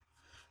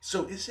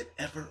So, is it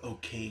ever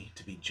okay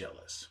to be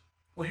jealous?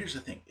 Well, here's the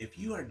thing. If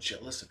you are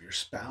jealous of your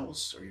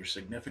spouse or your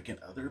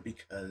significant other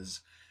because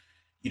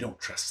you don't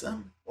trust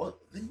them, well,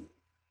 then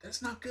that's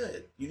not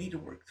good. You need to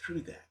work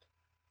through that.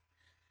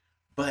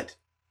 But,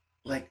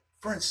 like,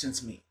 for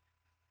instance, me,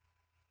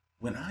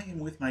 when I am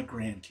with my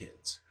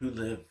grandkids who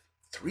live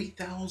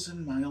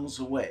 3,000 miles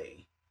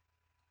away,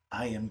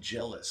 I am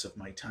jealous of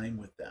my time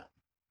with them.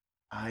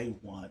 I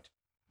want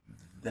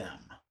them.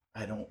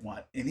 I don't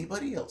want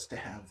anybody else to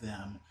have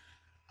them.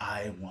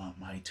 I want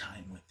my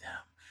time with them.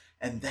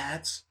 And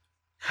that's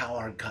how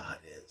our God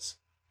is.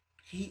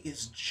 He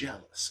is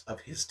jealous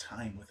of his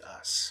time with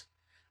us,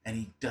 and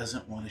he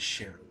doesn't want to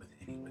share it with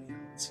anybody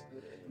else.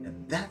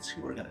 And that's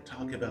who we're going to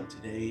talk about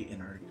today in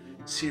our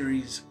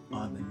series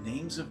on the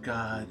names of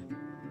God.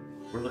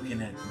 We're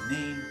looking at the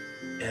name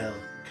El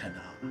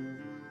Kanah.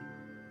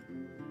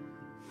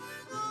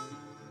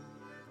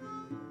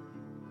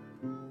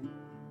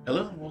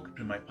 Hello and welcome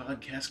to my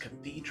podcast,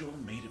 Cathedral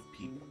Made of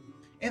People.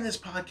 In this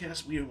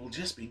podcast, we will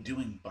just be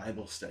doing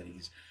Bible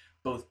studies,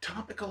 both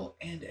topical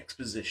and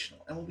expositional,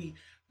 and we'll be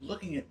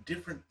looking at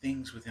different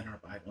things within our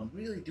Bible and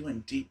really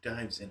doing deep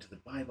dives into the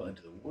Bible,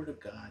 into the Word of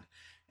God,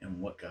 and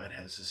what God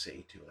has to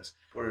say to us.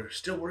 We're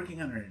still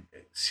working on our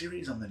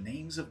series on the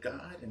names of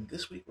God, and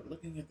this week we're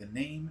looking at the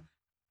name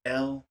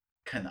El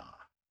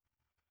Kanah.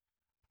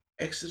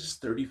 Exodus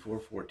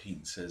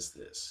 34:14 says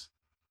this: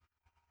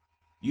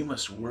 You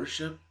must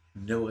worship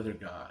no other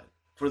God,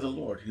 for the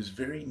Lord, whose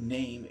very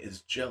name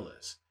is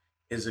jealous,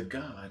 is a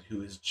God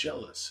who is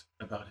jealous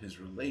about his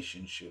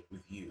relationship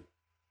with you.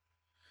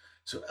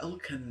 So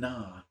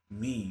Elkanah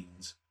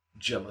means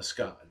jealous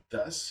God.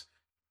 Thus,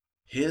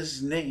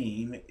 his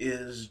name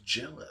is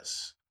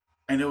jealous.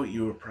 I know what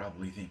you were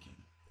probably thinking.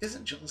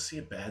 Isn't jealousy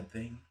a bad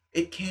thing?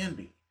 It can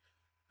be.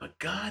 But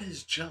God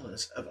is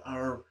jealous of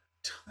our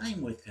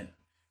time with him.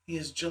 He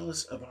is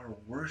jealous of our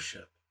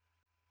worship.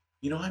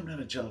 You know, I'm not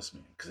a jealous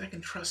man because I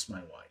can trust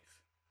my wife.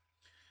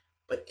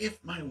 But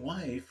if my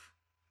wife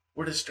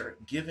were to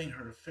start giving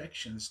her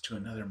affections to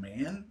another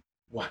man,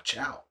 watch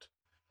out.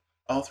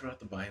 All throughout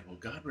the Bible,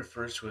 God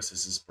refers to us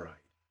as his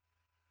bride.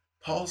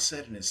 Paul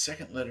said in his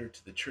second letter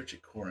to the church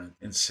at Corinth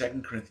in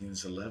 2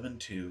 Corinthians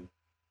 11:2,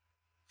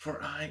 For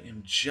I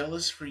am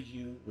jealous for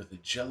you with the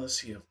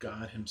jealousy of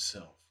God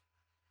himself.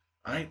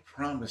 I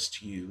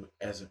promised you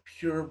as a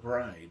pure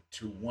bride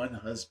to one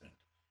husband,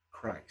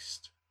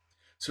 Christ.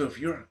 So if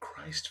you're a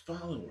Christ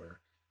follower,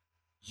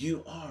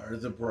 you are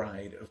the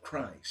bride of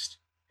Christ,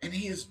 and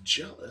he is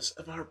jealous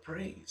of our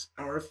praise,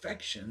 our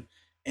affection,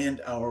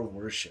 and our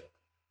worship.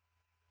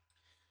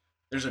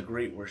 There's a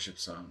great worship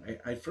song.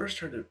 I first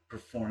heard it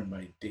performed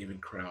by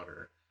David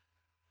Crowder,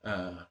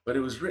 but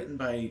it was written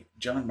by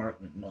John Mark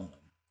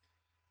McMullen.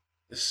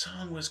 The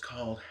song was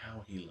called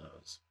How He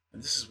Loves,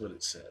 and this is what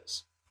it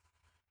says: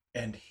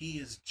 And he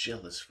is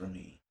jealous for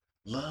me,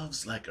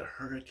 loves like a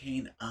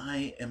hurricane.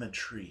 I am a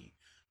tree,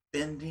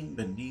 bending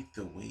beneath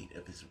the weight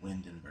of his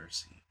wind and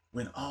mercy,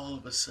 when all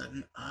of a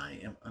sudden I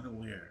am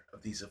unaware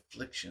of these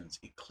afflictions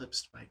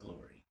eclipsed by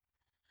glory,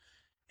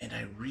 and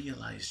I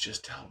realize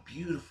just how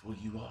beautiful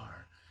you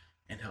are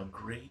and how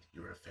great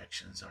your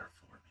affections are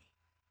for me.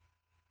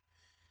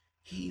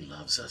 He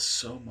loves us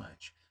so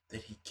much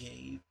that he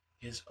gave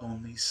his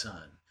only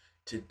son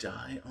to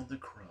die on the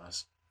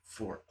cross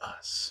for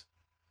us.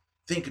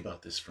 Think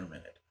about this for a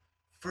minute.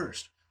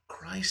 First,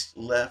 Christ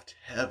left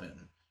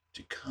heaven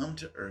to come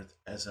to earth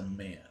as a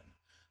man.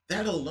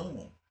 That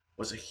alone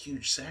was a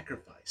huge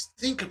sacrifice.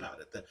 Think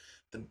about it.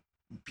 The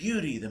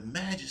beauty, the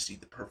majesty,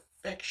 the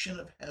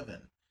perfection of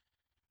heaven,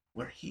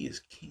 where he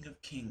is King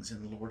of Kings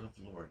and Lord of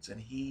Lords,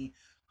 and he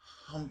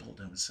humbled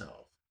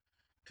himself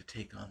to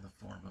take on the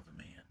form of a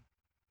man.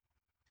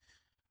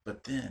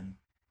 But then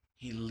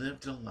he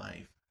lived a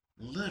life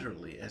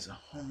literally as a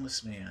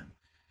homeless man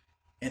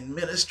and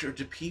ministered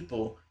to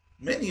people,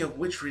 many of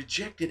which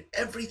rejected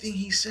everything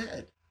he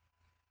said.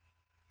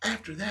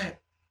 After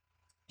that,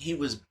 he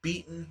was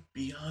beaten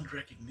beyond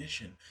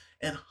recognition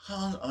and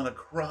hung on a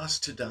cross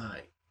to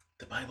die.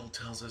 The Bible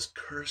tells us,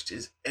 Cursed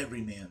is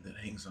every man that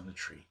hangs on a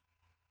tree.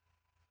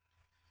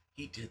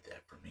 He did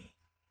that for me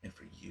and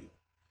for you.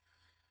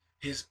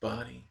 His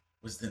body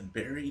was then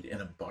buried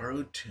in a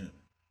borrowed tomb,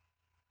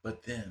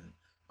 but then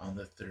on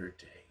the third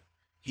day,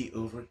 he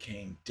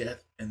overcame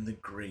death and the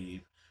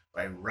grave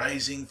by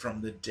rising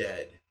from the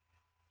dead.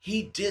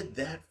 He did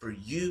that for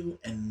you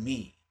and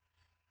me,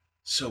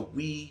 so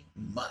we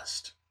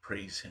must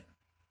praise him.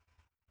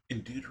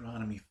 In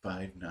Deuteronomy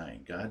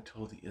 5:9, God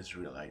told the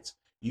Israelites,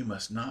 You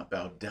must not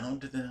bow down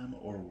to them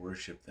or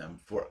worship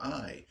them, for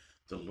I,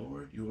 the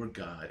Lord your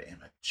God,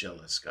 am a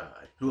jealous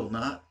God, who will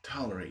not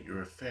tolerate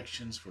your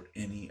affections for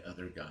any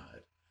other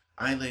God.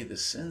 I lay the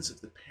sins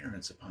of the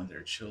parents upon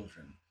their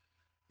children.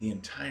 The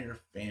entire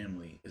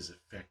family is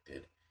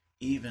affected,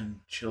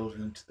 even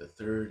children to the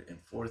third and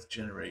fourth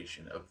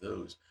generation of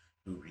those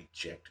who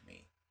reject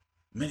me.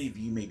 Many of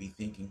you may be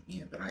thinking,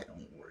 yeah, but I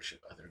don't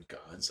worship other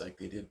gods like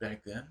they did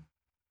back then.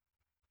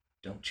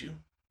 Don't you?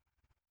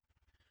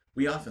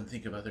 We often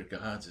think of other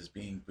gods as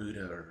being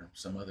Buddha or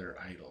some other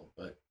idol,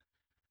 but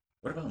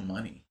What about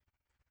money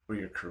or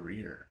your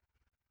career,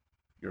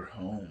 your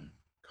home,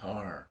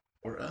 car,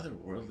 or other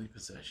worldly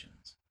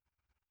possessions?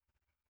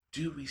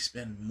 Do we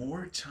spend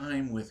more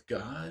time with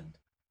God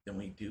than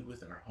we do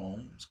with our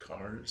homes,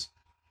 cars,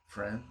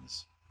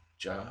 friends,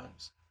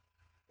 jobs,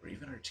 or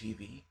even our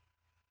TV?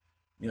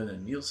 You know, the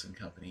Nielsen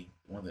company,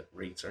 the one that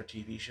rates our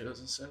TV shows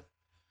and stuff,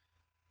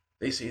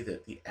 they say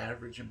that the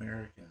average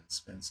American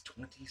spends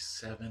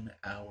 27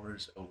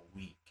 hours a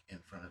week in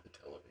front of the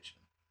television.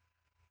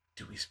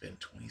 Do we spend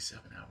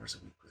 27 hours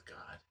a week with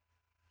God?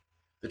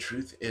 The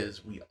truth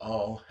is, we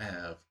all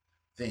have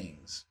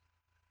things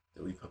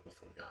that we put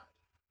before God,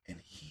 and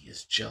He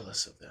is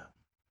jealous of them.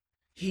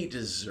 He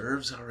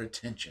deserves our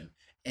attention,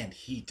 and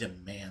He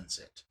demands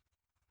it.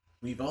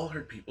 We've all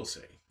heard people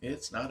say,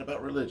 it's not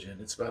about religion,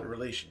 it's about a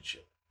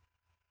relationship.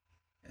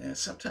 And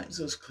sometimes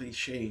those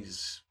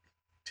cliches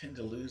tend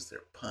to lose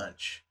their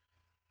punch,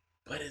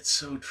 but it's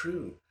so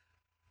true.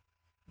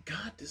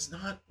 God does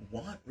not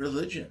want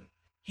religion.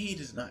 He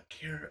does not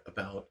care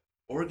about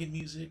organ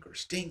music or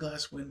stained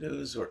glass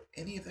windows or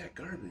any of that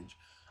garbage.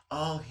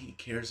 All He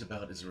cares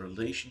about is a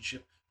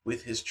relationship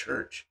with His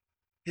church,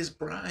 His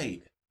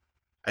bride.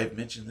 I've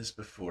mentioned this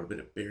before, but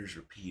it bears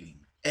repeating.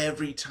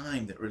 Every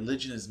time that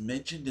religion is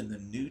mentioned in the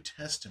New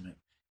Testament,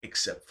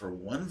 except for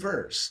one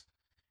verse,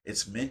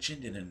 it's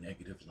mentioned in a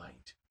negative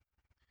light.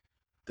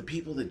 The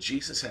people that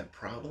Jesus had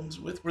problems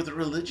with were the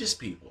religious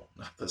people,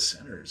 not the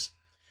sinners.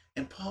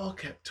 And Paul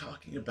kept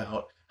talking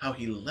about how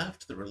he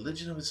left the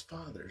religion of his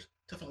fathers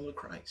to follow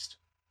Christ.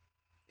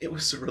 It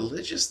was the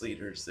religious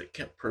leaders that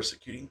kept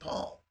persecuting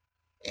Paul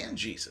and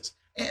Jesus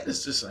and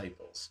his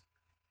disciples.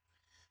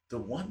 The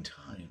one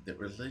time that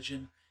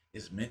religion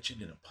is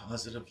mentioned in a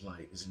positive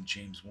light is in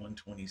James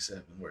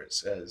 1:27, where it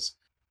says,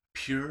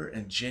 pure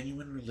and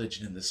genuine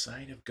religion in the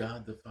sight of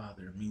God the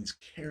Father means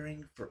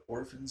caring for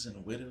orphans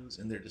and widows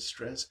in their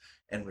distress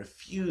and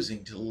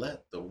refusing to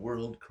let the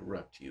world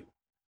corrupt you.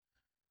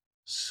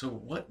 So,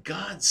 what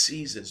God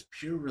sees as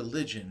pure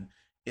religion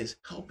is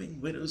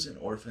helping widows and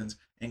orphans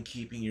and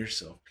keeping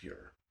yourself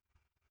pure.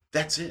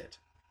 That's it.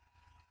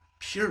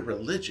 Pure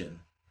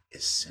religion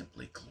is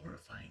simply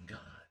glorifying God.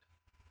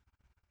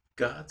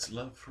 God's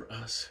love for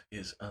us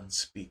is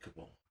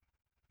unspeakable.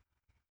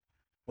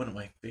 One of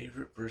my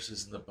favorite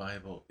verses in the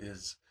Bible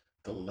is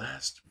the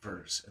last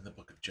verse in the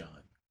book of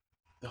John.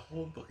 The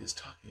whole book is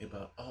talking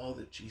about all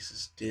that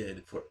Jesus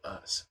did for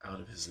us out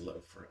of his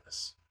love for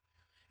us.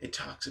 It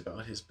talks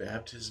about his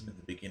baptism in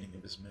the beginning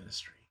of his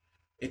ministry.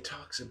 It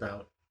talks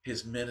about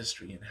his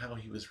ministry and how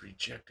he was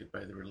rejected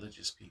by the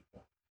religious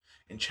people.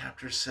 In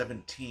chapter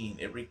 17,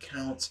 it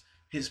recounts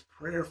his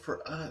prayer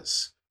for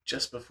us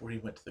just before he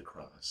went to the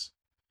cross.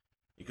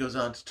 It goes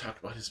on to talk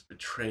about his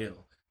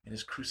betrayal and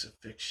his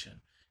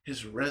crucifixion,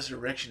 his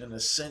resurrection and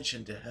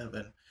ascension to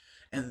heaven.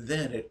 And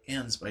then it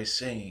ends by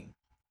saying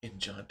in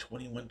John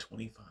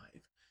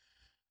 21:25,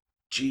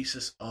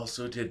 Jesus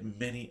also did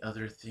many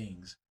other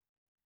things.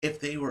 If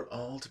they were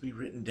all to be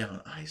written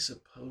down, I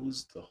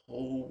suppose the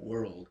whole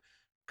world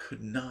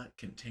could not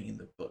contain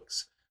the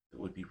books that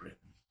would be written.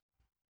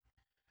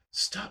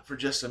 Stop for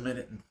just a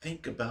minute and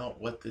think about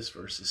what this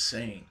verse is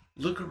saying.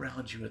 Look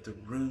around you at the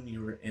room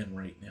you are in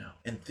right now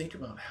and think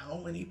about how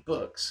many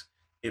books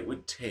it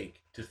would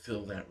take to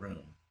fill that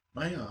room.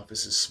 My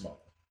office is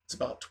small. It's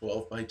about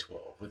 12 by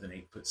 12 with an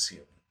 8-foot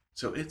ceiling.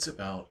 So it's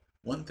about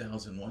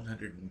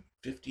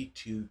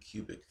 1,152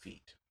 cubic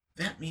feet.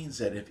 That means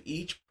that if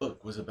each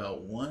book was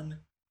about 1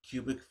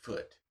 cubic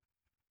foot,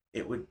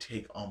 it would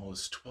take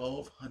almost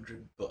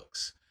 1,200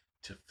 books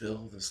to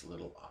fill this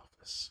little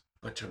office.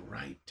 But to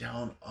write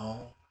down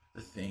all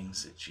the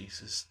things that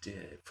Jesus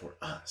did for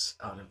us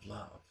out of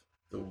love,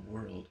 the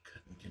world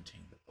couldn't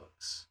contain the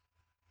books.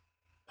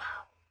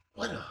 Wow,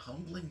 what a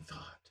humbling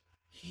thought.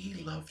 He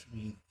loved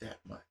me that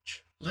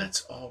much.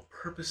 Let's all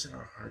purpose in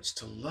our hearts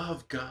to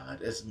love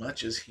God as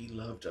much as he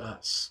loved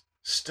us.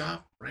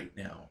 Stop right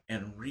now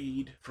and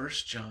read 1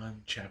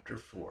 John chapter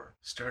 4,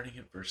 starting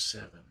at verse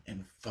 7,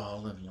 and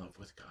fall in love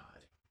with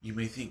God. You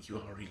may think you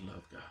already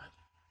love God,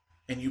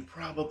 and you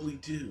probably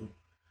do,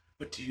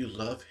 but do you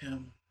love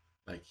him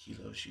like he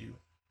loves you?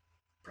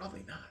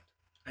 Probably not.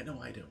 I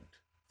know I don't.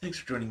 Thanks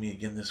for joining me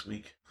again this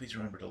week. Please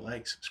remember to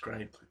like,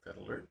 subscribe, click that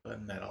alert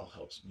button. That all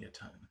helps me a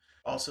ton.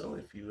 Also,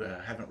 if you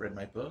haven't read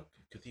my book,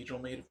 Cathedral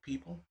Made of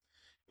People,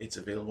 it's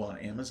available on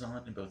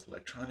Amazon in both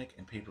electronic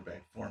and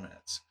paperback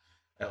formats.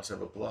 I also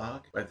have a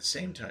blog by the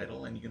same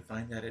title, and you can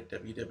find that at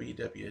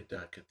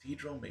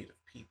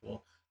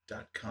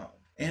www.cathedralmadeofpeople.com.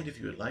 And if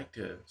you would like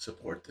to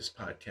support this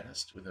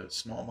podcast with a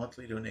small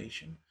monthly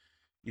donation,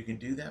 you can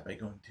do that by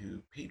going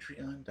to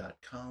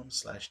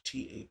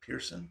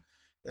patreon.com/TAPearson.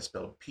 That's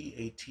spelled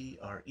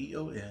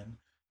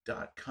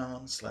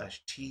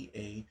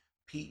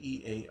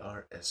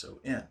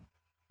patreon.com/TAPEARSON.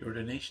 Your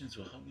donations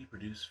will help me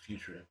produce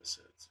future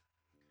episodes.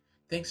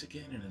 Thanks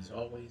again, and as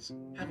always,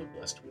 have a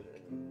blessed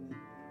week.